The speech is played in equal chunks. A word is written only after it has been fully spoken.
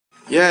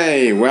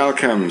Yay,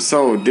 welcome.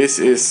 So this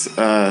is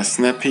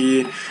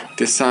Snappy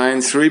Design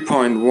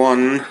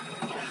 3.1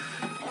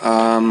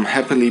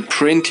 happily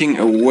printing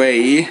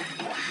away,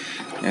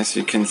 as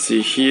you can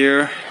see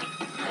here.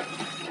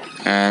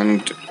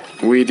 And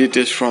we did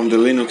this from the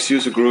Linux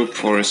user group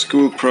for a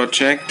school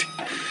project.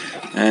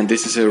 And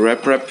this is a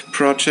RepRap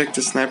project,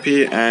 the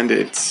Snappy, and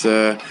it's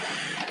 85%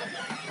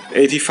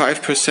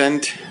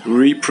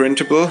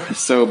 reprintable.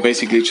 So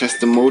basically just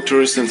the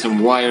motors and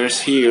some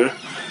wires here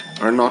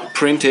are not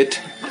printed.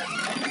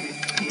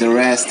 The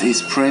rest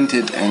is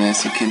printed, and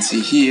as you can see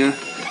here,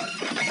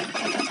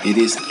 it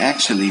is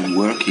actually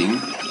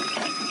working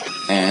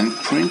and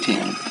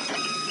printing.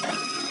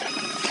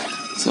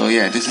 So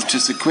yeah, this is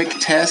just a quick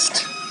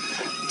test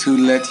to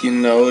let you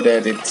know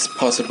that it's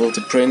possible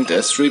to print a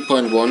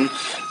 3.1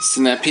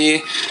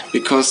 Snappy,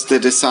 because the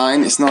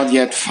design is not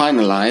yet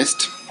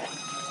finalized,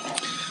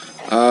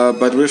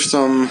 but with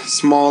some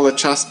small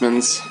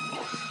adjustments,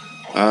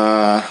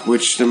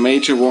 which the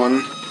major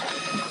one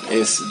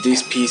is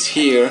this piece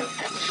here,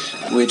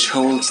 which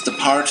holds the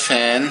part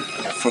fan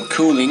for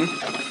cooling.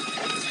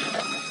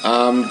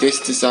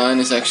 This design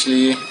is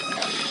actually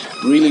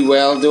really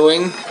well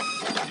doing,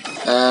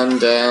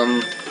 and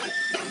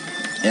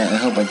yeah, I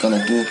hope I'm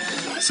gonna do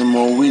some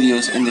more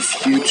videos in the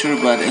future.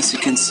 But as you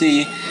can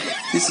see,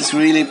 this is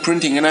really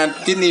printing, and I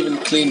didn't even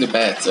clean the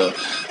bed, so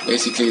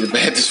basically the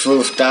bed is full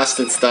of dust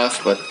and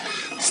stuff, but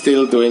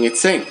still doing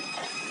its thing.